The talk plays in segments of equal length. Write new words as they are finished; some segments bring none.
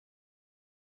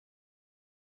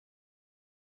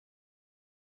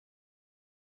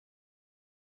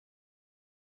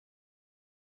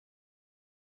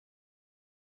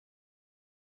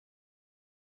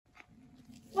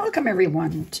Welcome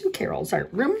everyone to Carol's Art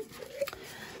Room.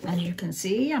 As you can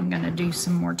see, I'm going to do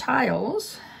some more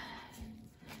tiles.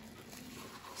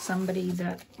 Somebody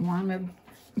that wanted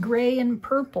gray and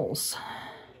purples.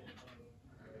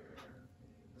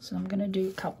 So I'm going to do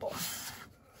a couple.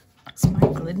 That's my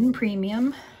Glidden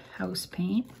Premium house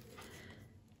paint.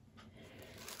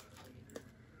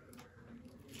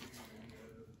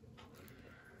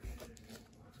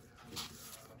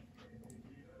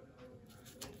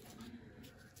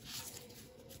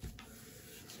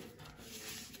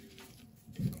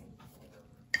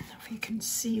 You can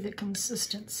see the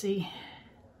consistency.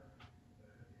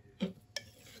 It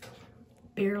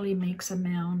barely makes a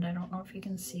mound. I don't know if you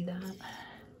can see that.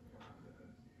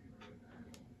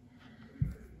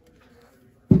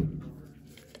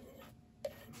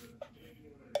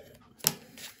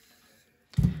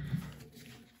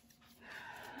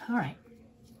 All right,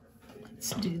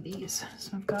 let's do these.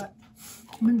 So I've got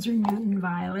Winsor Newton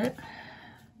Violet.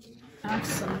 I have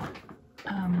some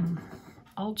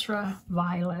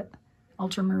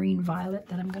ultramarine violet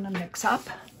that I'm going to mix up.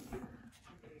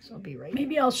 So I'll be right.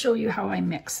 Maybe I'll show you how I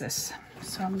mix this.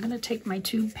 So I'm going to take my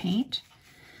tube paint.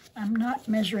 I'm not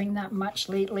measuring that much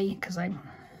lately because I'm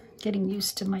getting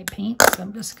used to my paint. So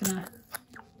I'm just going to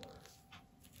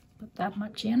put that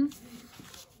much in.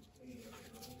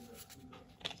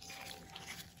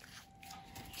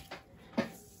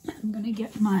 I'm going to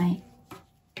get my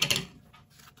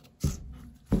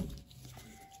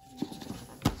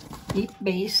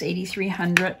base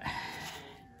 8300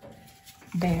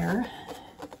 Behr.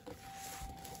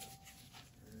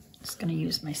 Just going to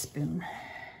use my spoon.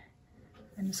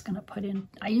 I'm just going to put in,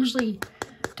 I usually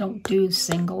don't do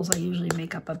singles, I usually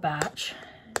make up a batch.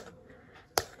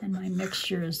 And my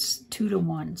mixture is 2 to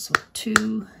 1, so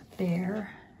 2 Behr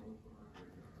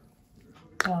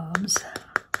globs.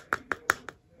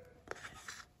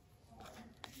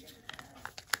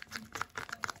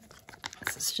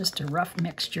 It's just a rough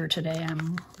mixture today.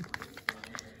 I'm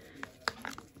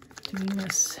doing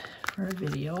this for a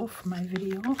video, for my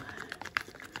video.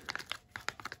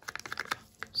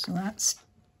 So that's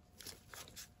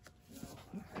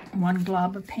 1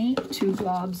 glob of paint, 2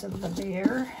 globs of the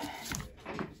Behr.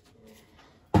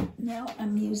 Now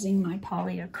I'm using my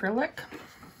polyacrylic.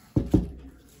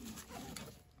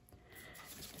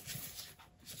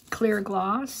 Clear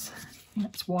gloss, and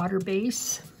it's water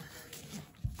base.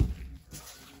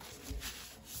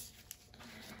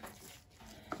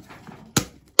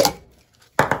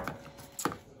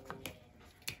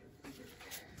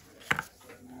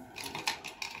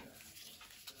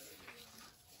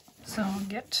 So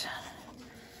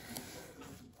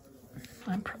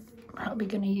I'm probably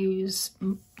going to use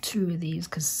 2 of these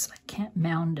because I can't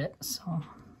mound it. So,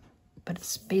 but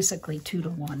it's basically 2 to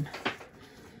 1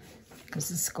 because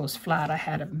this goes flat. I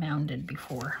had it mounded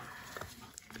before.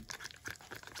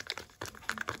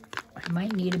 I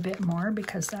might need a bit more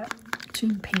because that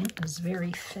tube paint is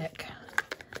very thick.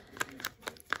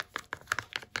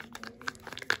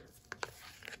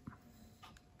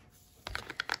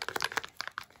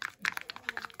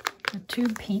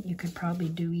 Tube paint you could probably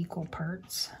do equal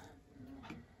parts.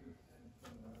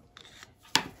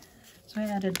 So I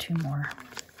added 2 more.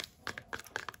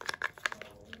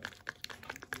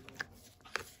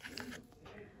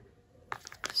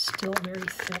 Still very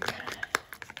thick.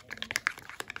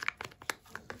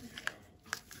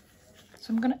 So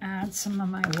I'm going to add some of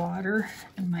my water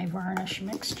and my varnish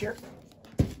mixture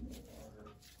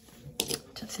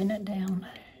to thin it down.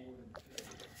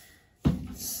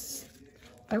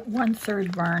 About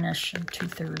 1/3 varnish and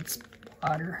 2/3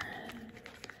 water.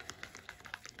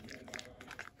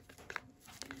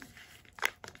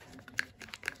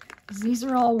 These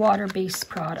are all water-based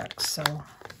products, so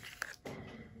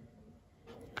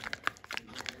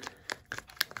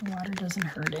water doesn't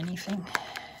hurt anything.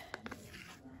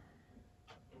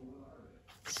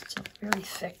 It's still very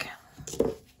thick.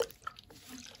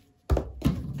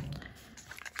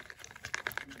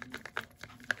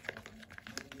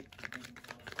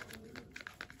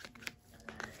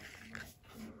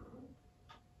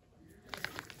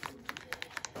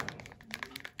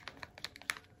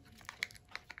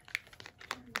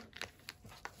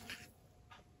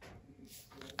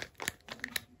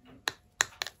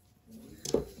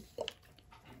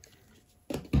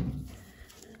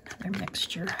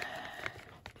 Mixture.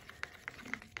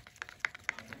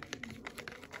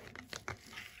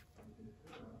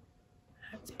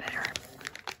 That's better.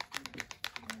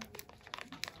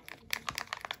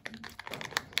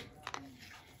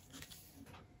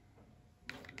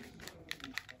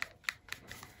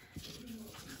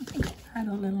 I think add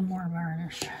a little more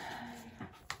varnish.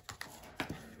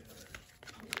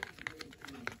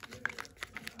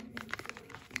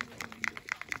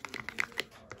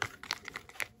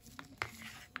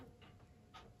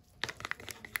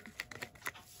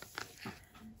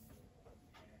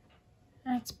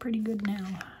 pretty good now.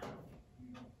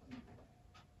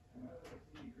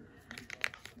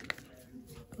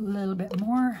 A little bit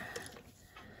more,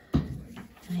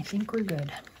 and I think we're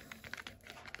good.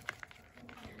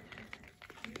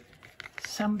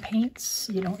 Some paints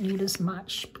you don't need as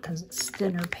much because it's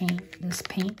thinner paint. This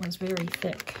paint was very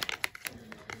thick.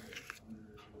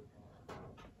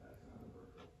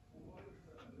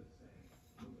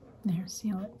 There, see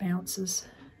how it bounces?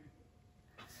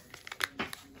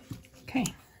 Okay.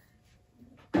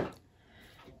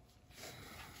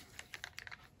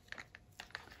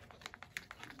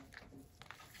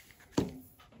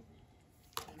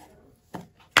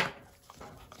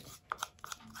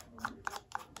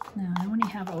 Now I only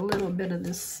have a little bit of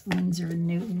this Winsor &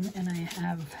 Newton, and I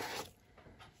have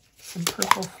some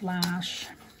purple flash.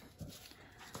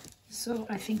 So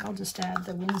I think I'll just add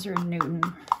the Winsor & Newton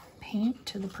paint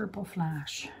to the purple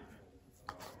flash,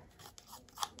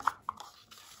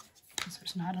 because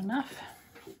there's not enough.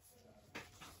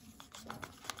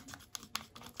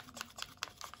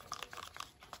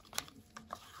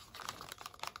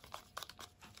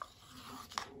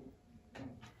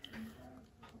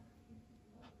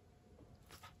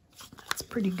 That's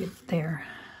pretty good there.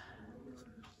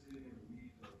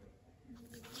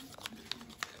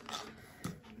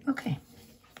 Okay.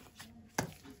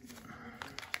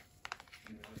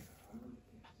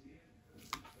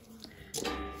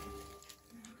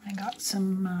 I got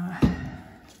some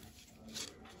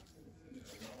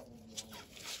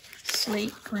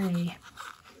slate gray.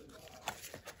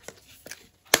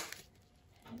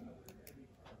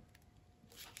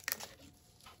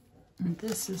 And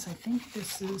this is, I think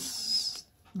this is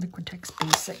Liquitex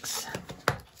Basics.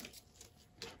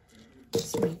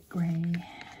 Slate gray.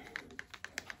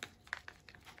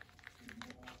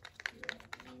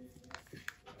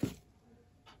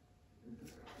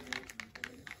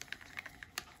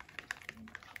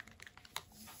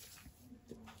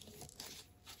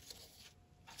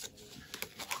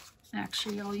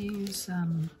 Actually, I'll use,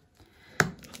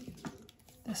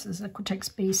 this is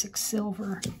Liquitex Basic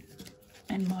Silver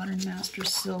and Modern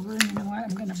Masters Silver. And you know what?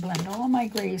 I'm going to blend all my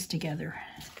grays together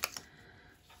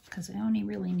because I only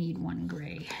really need one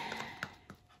gray.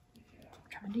 I'm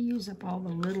trying to use up all the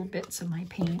little bits of my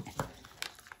paint.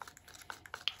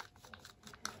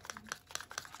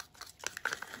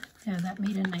 Yeah, that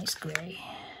made a nice gray.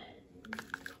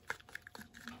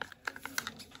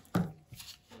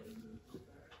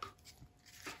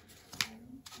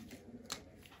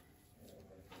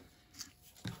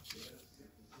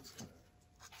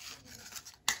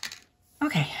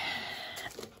 Okay.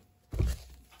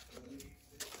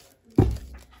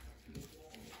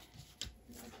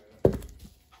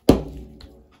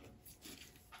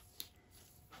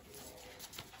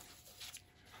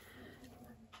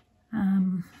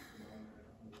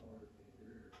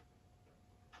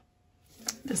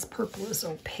 This purple is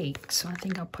opaque, so I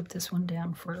think I'll put this one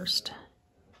down first.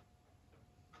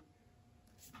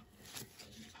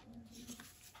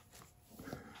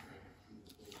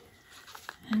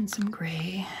 And some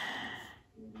gray.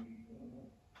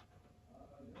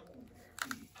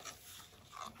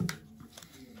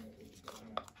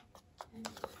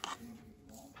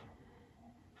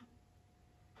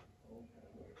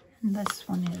 And this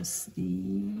one is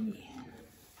the,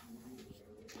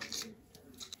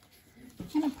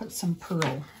 I'm going to put some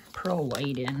pearl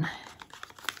white in.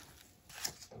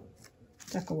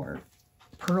 Sheleeart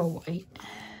pearl white.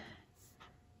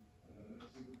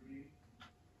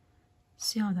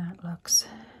 See how that looks.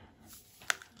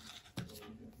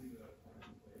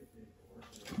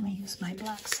 Let me use my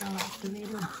black cell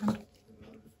activator.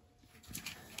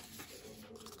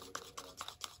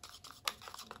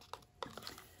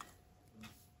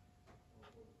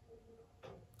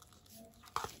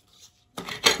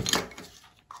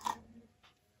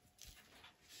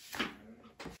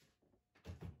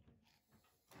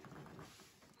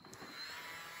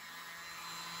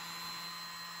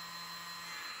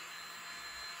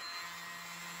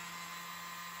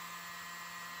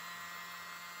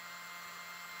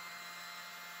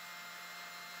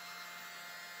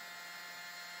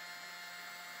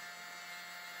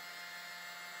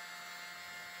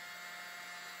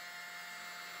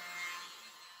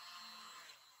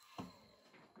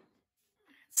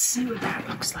 See what that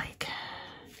looks like.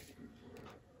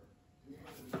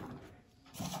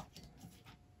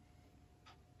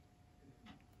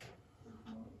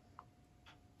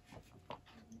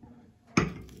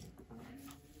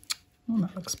 Well,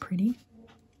 that looks pretty.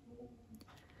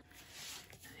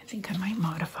 I think I might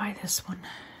modify this one.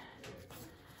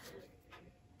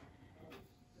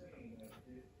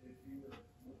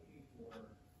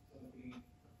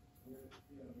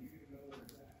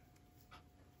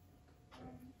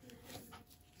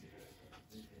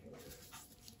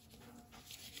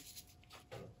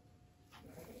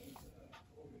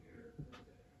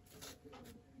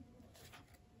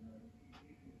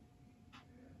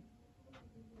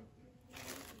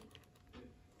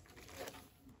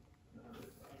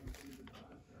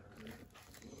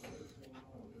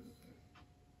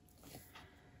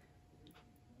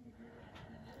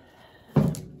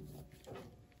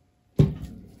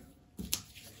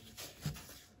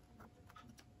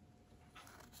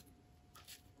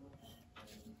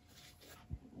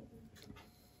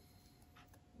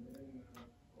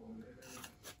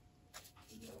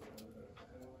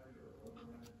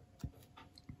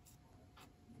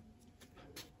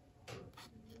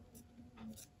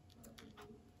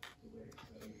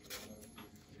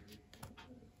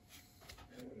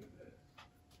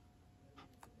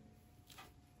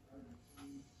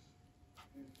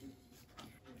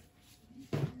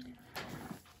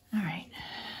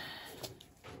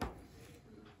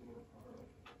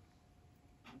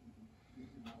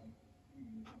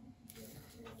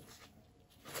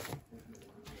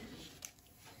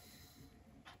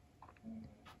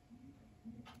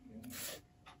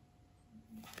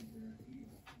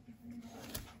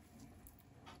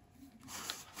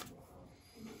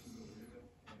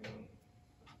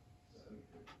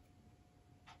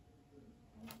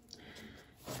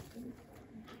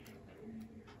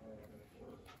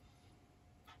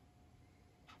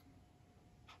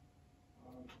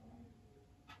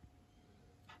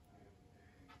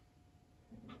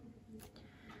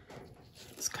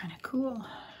 cool.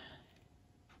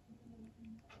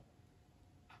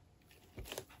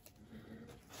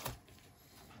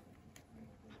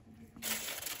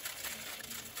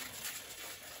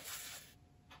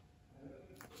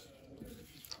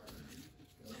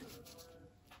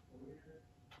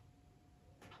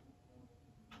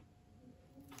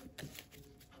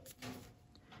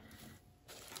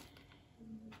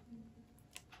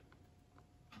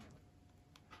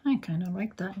 I kind of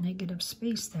like that negative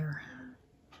space there.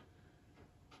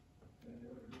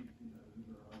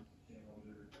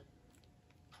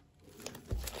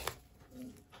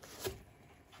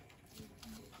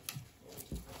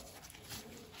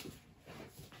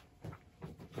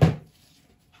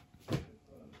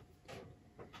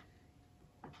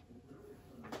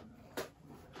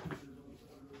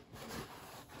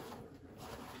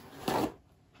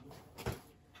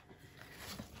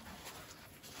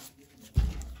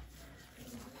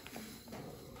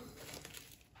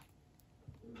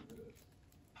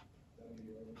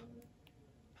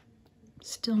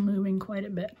 Still moving quite a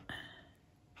bit.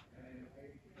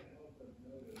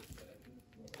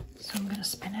 So I'm going to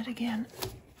spin it again.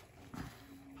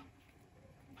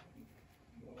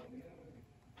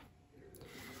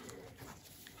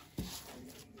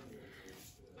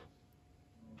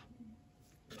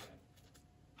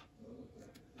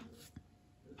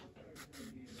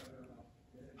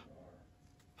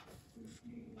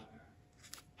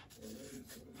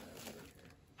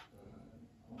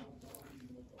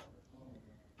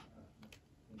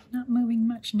 Not moving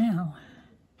much now.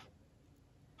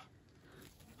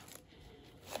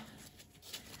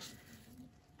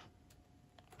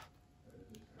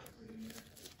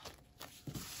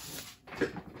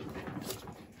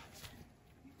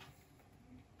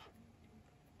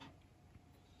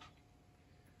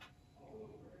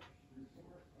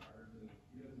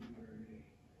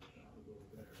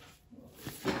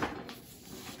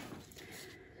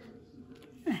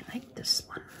 I like this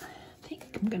one. I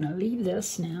think I'm going to leave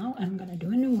this now. I'm going to do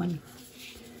a new one.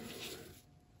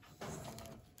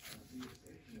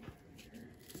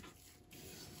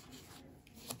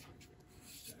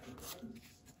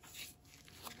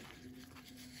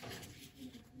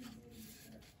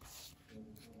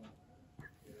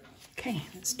 Okay,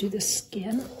 let's do the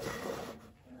skin.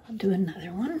 I'll do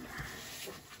another one.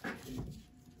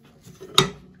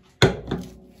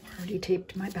 Already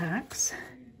taped my backs.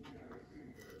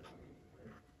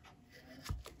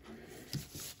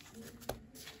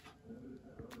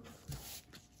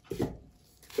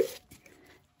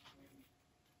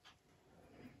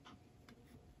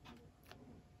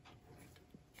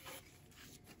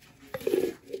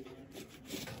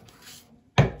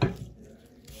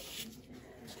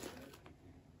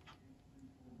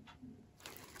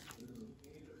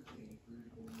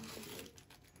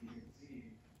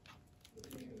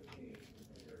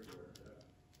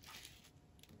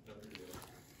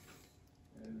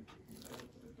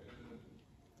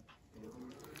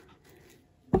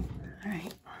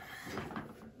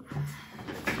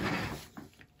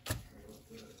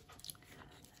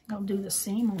 I'll do the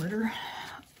same order,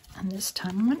 and this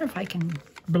time, I wonder if I can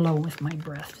blow with my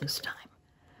breath this time.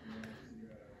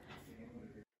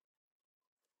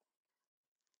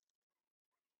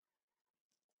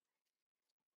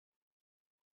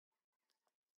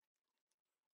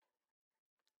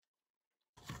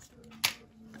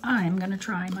 I'm gonna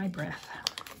try my breath.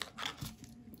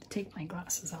 Take my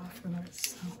glasses off for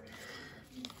this. So.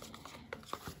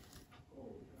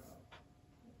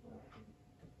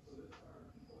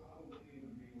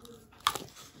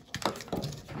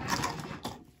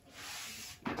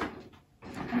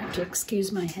 I have to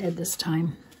excuse my head this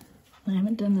time. I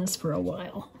haven't done this for a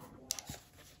while.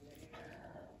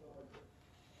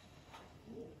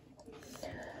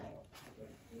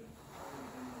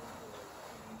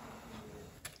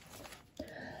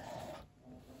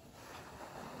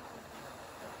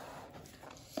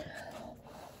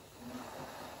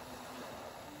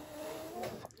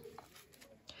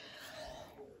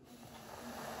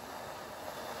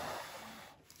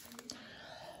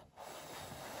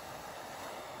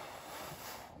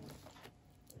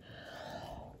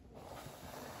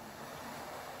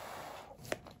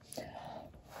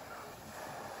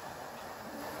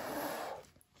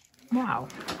 Wow,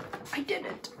 I did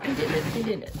it, I did it, I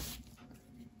did it.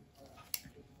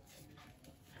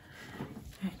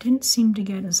 I didn't seem to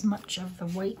get as much of the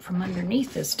white from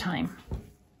underneath this time.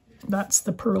 That's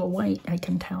the pearl white, I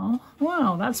can tell.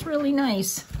 Wow, that's really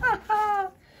nice.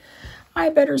 I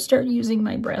better start using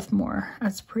my breath more.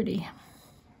 That's pretty.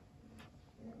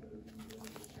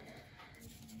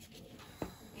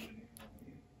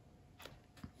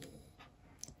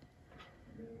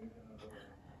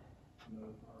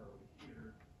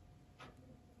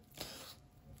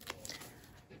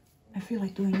 feel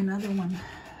like doing another one.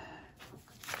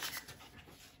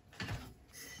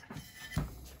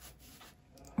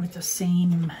 With the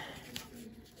same,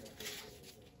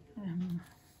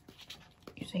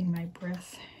 using my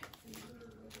breath.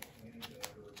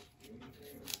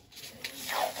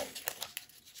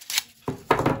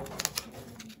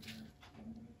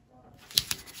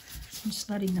 I'm just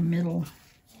letting the middle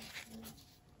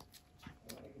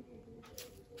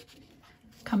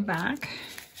come back.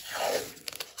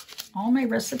 All my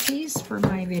recipes for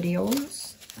my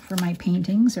videos, for my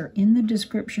paintings, are in the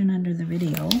description under the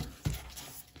video.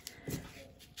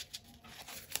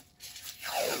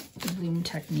 The bloom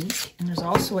technique. And there's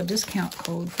also a discount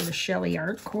code for the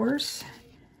Sheleeart course,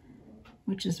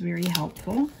 which is very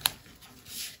helpful.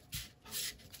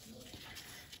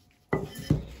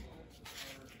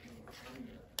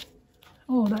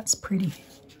 Oh, that's pretty.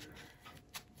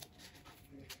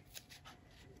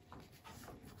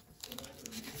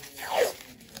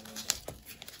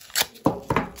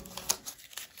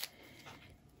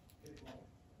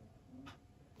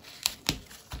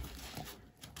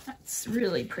 That's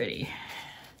really pretty.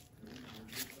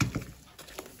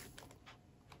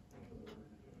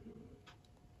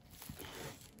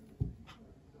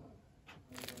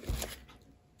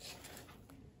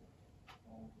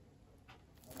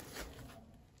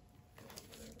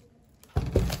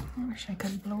 I wish I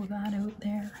could blow that out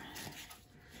there.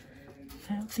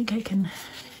 I don't think I can.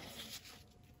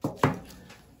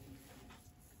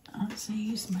 Let's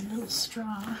use my little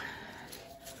straw.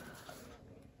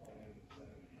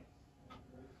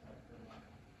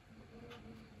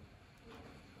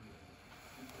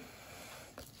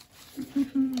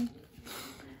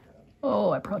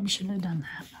 Oh, I probably shouldn't have done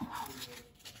that. Oh, well.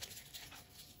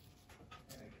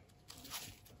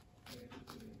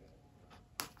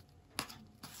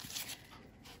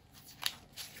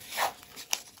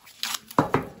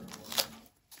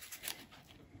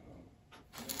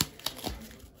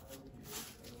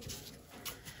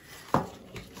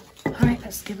 All right,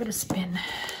 let's give it a spin.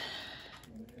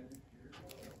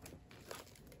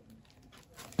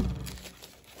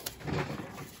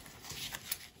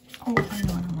 Oh, I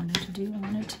know what I wanted to do. I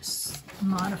wanted to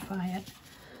modify it.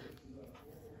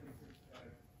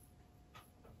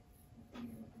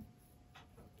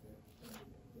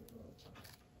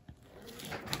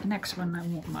 The next one I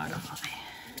won't modify.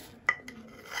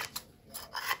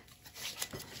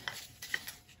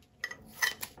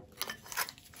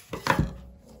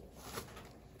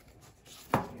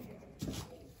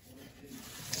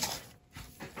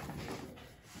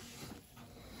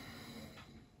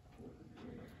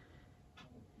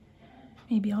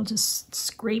 Maybe I'll just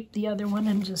scrape the other one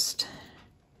and just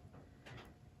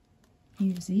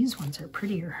use these ones. Are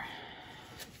prettier.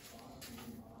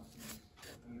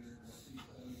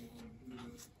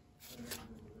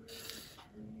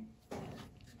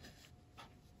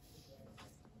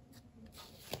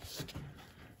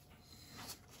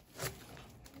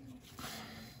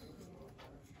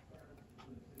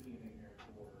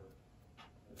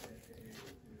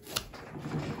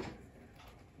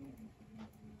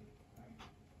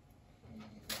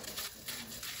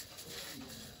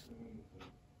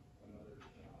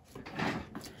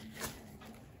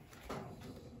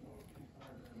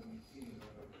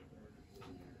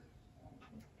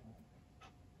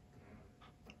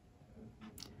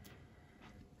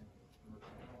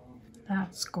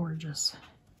 That's gorgeous.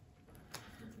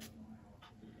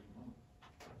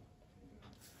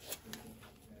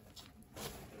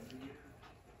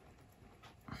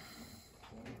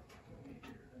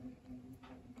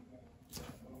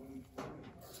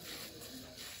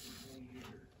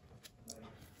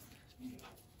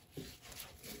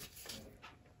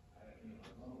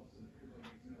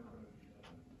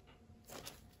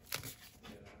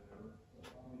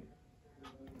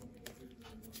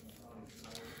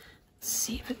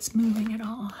 See if it's moving at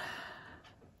all.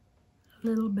 A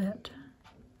little bit.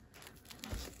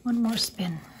 One more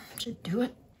spin should do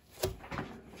it.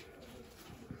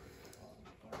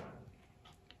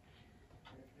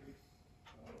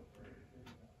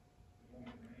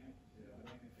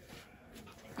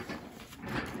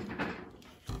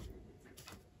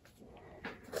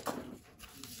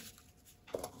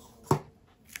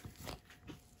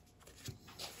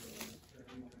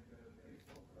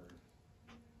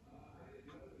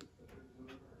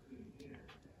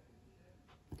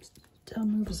 Still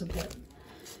moves a bit.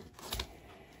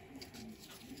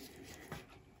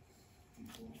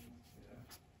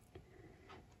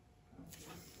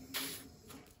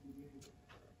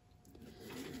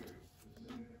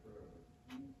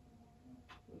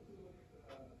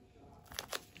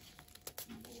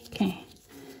 Okay,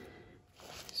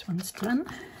 this one's done.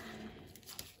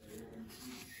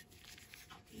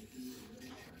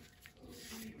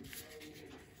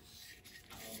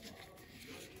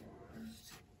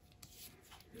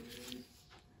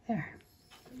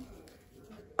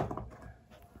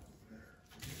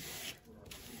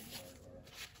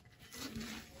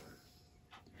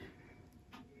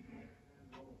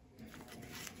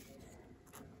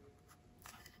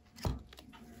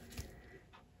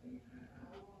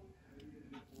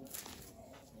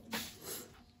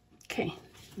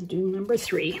 Do number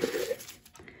 3.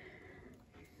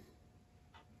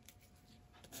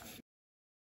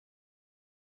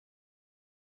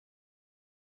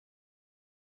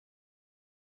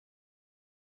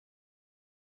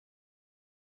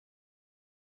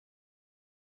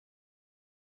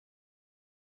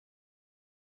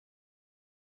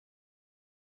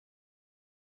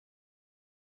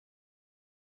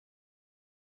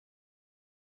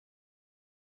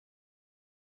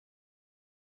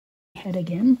 Head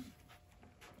again.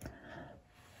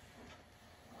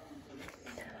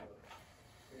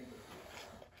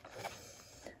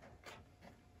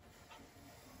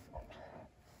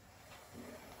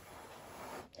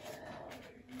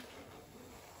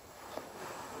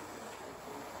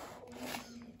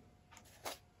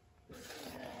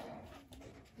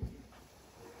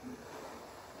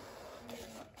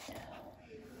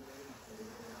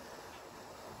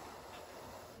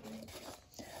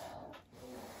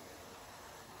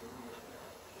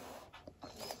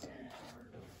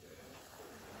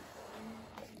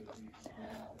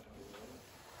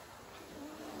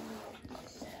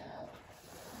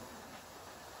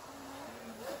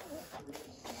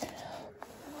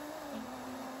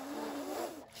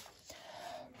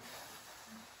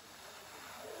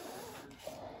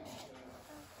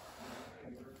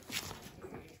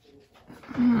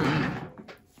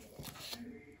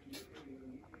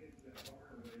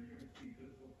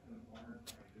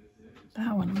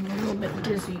 That one I'm a little bit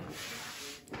dizzy.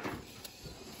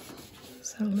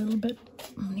 So a little bit,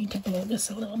 I need to blow this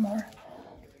a little more.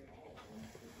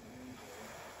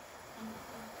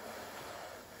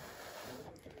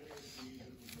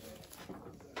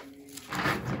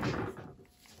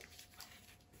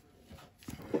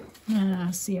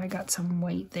 See, I got some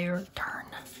white there. Darn.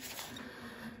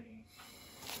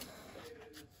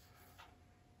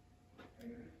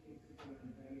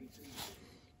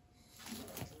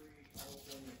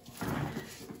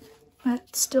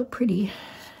 But still pretty.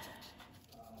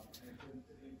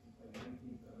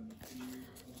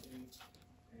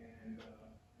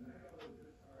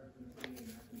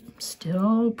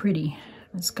 Still pretty.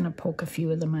 I'm just going to poke a few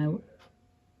of them out.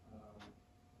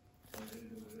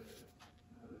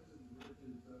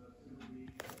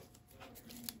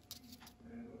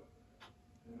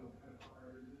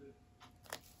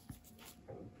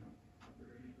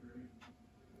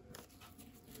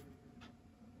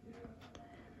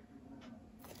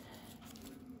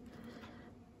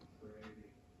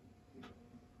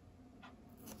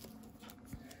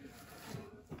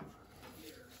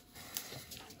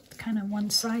 Kind of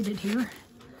one-sided here.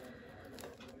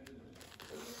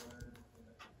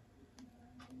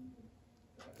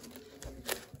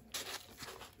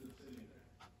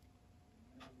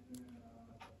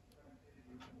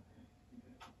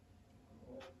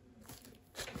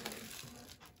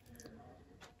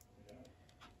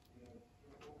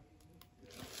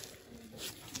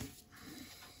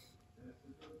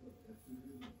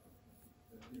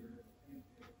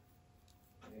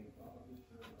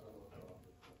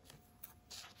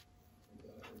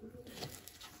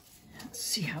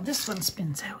 See how this one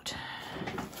spins out.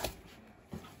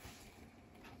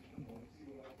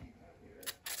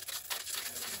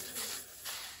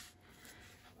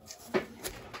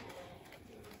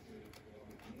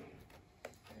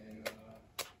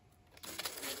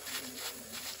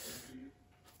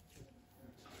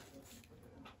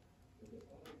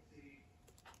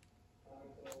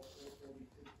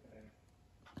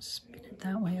 Spin it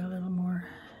that way a little more.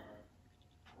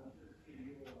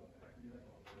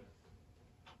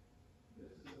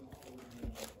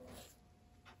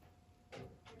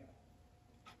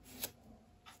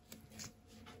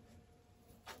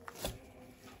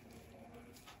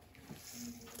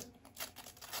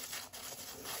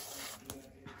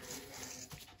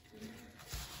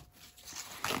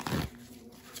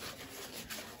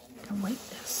 Wipe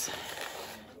this.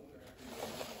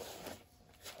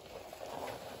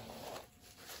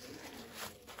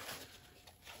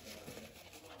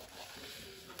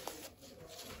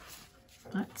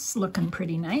 That's looking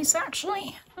pretty nice,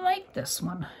 actually. I like this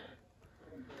one.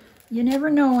 You never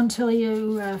know until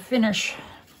you finish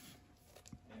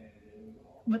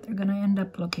what they're going to end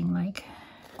up looking like.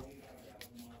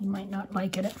 You might not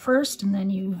like it at first, and then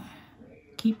you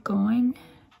keep going,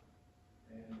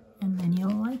 and then you'll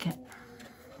like it.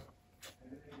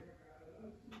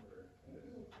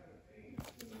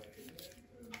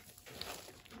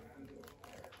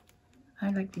 I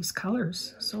like these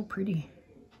colors, so pretty.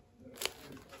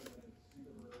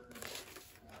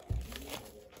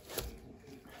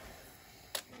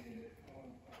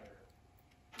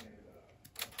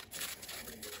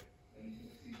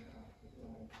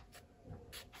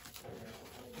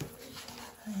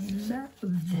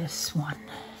 this one.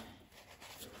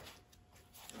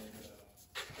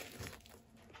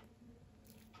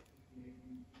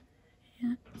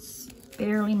 It's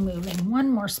barely moving. One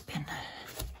more spin.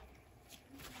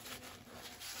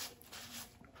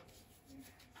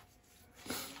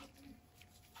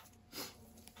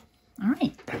 All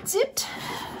right, that's it.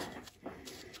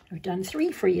 I've done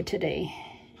 3 for you today.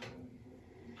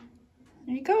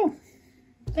 There you go.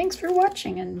 Thanks for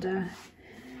watching, and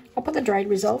I'll put the dried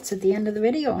results at the end of the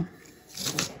video.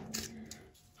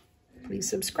 Please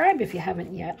subscribe if you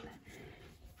haven't yet.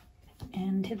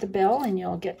 And hit the bell and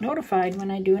you'll get notified when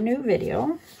I do a new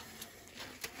video.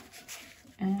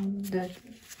 And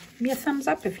give me a thumbs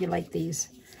up if you like these.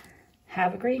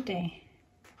 Have a great day.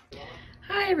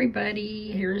 Hi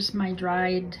everybody, here's my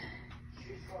dried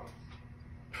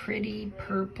pretty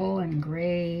purple and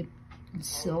gray and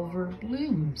silver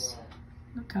blooms.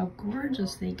 Look how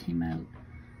gorgeous they came out.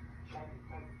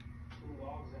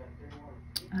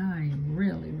 I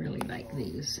really, really like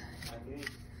these.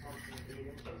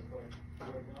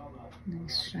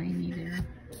 Nice shiny there.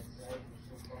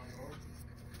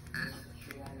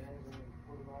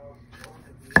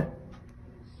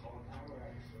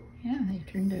 Yeah, they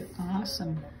turned out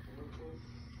awesome.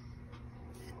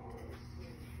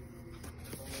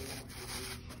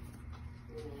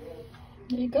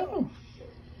 There you go.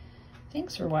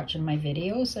 Thanks for watching my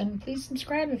videos, and please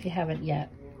subscribe if you haven't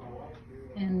yet.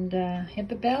 And hit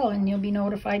the bell and you'll be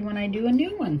notified when I do a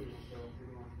new one.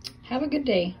 Have a good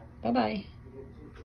day. Bye-bye.